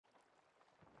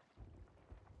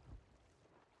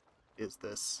is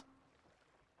this?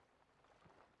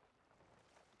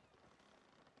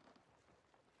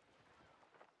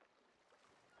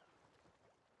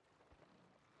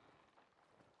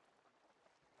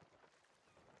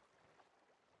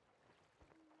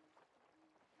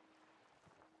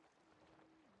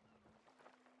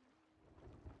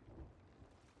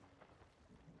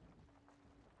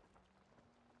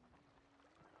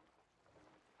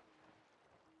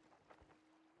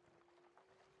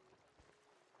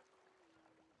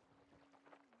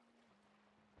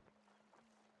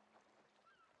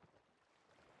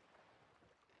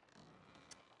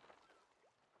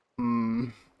 Hmm.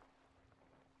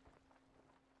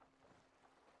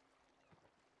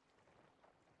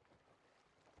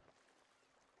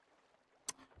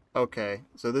 Okay,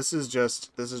 so this is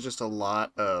just a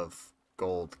lot of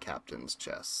gold captain's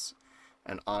chests.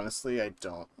 And honestly, I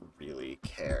don't really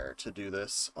care to do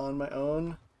this on my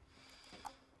own.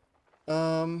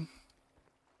 Um,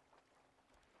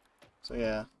 so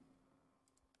yeah,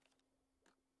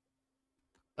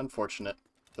 unfortunate,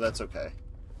 but that's okay.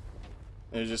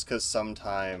 It was just because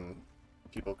sometime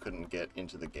people couldn't get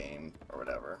into the game or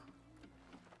whatever.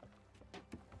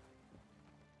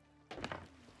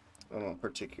 I don't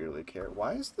particularly care.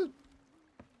 Why is it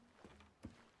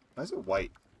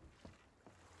white?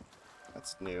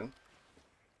 That's new.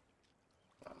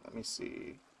 Let me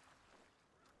see.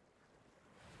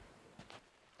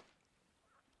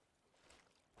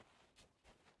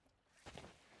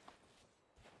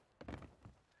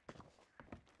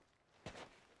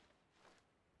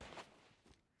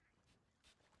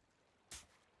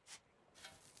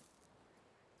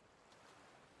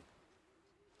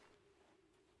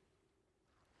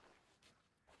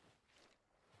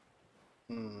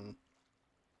 Hmm.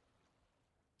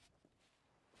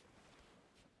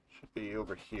 Should be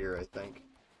over here, I think.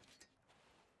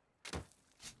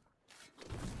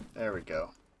 There we go.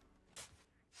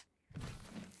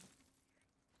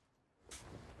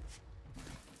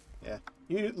 Yeah,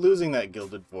 you losing that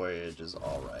Gilded Voyage is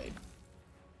alright.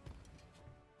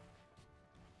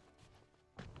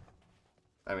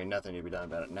 I mean, nothing to be done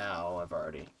about it now. I've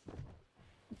already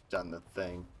done the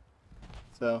thing.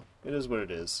 So, it is what it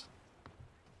is.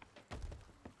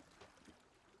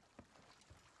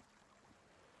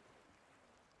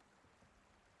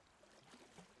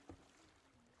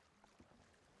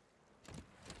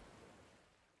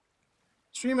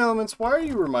 Stream Elements, why are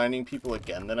you reminding people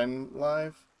again that I'm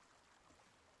live?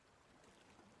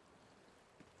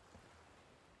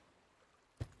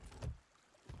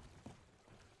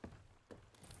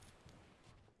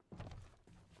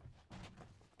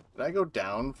 Did I go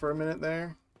down for a minute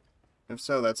there? If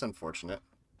so, that's unfortunate.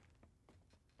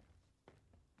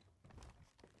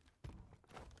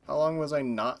 How long was I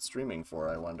not streaming for,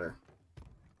 I wonder?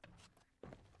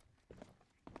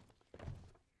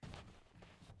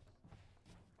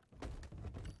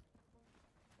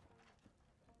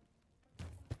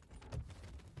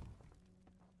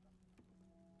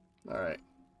 Alright.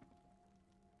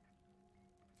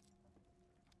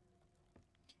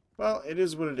 Well, it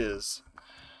is what it is.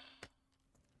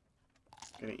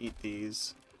 Gonna eat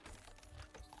these.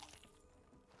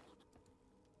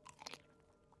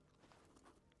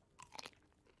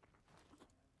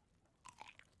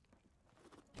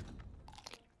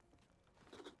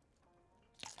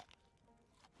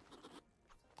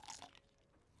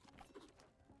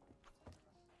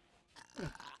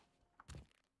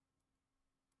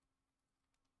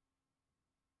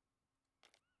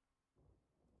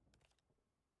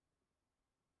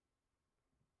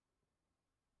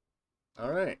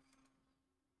 Alright.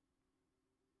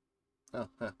 Oh,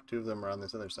 huh. Two of them are on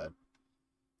this other side.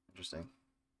 Interesting.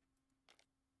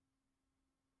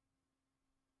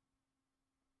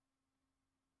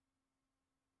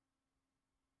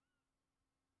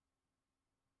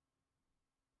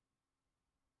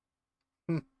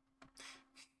 Hmm.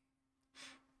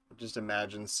 Just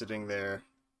imagine sitting there,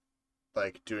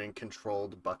 like, doing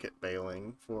controlled bucket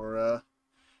bailing for a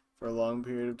long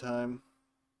period of time.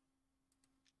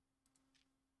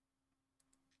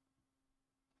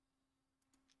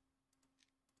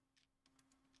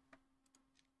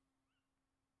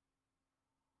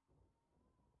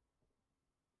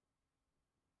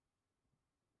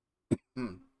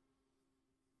 Hmm.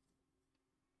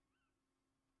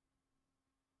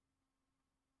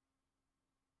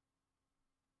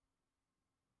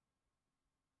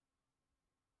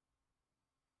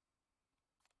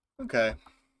 Okay.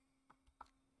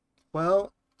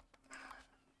 Well,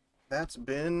 that's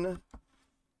been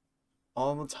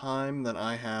all the time that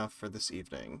I have for this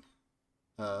evening.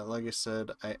 Like I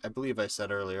said, I believe I said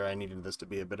earlier, I needed this to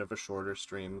be a bit of a shorter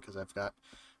stream because I've got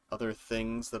other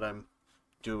things that I'm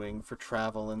doing for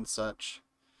travel and such.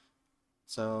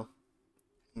 So,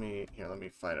 let me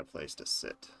find a place to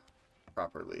sit.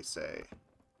 Properly say.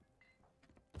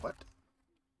 What?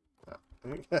 Oh.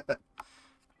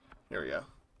 Here we go.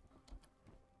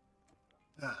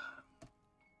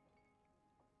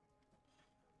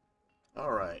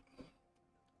 Alright.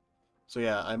 So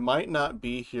yeah, I might not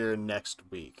be here next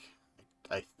week.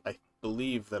 I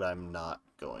believe that I'm not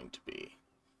going to be.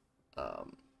 I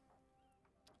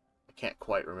can't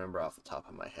quite remember off the top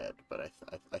of my head, but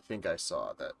I think I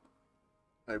saw that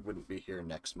I wouldn't be here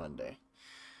next Monday.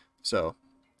 So,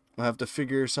 we'll have to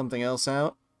figure something else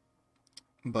out.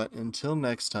 But until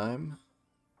next time,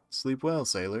 sleep well,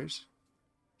 sailors.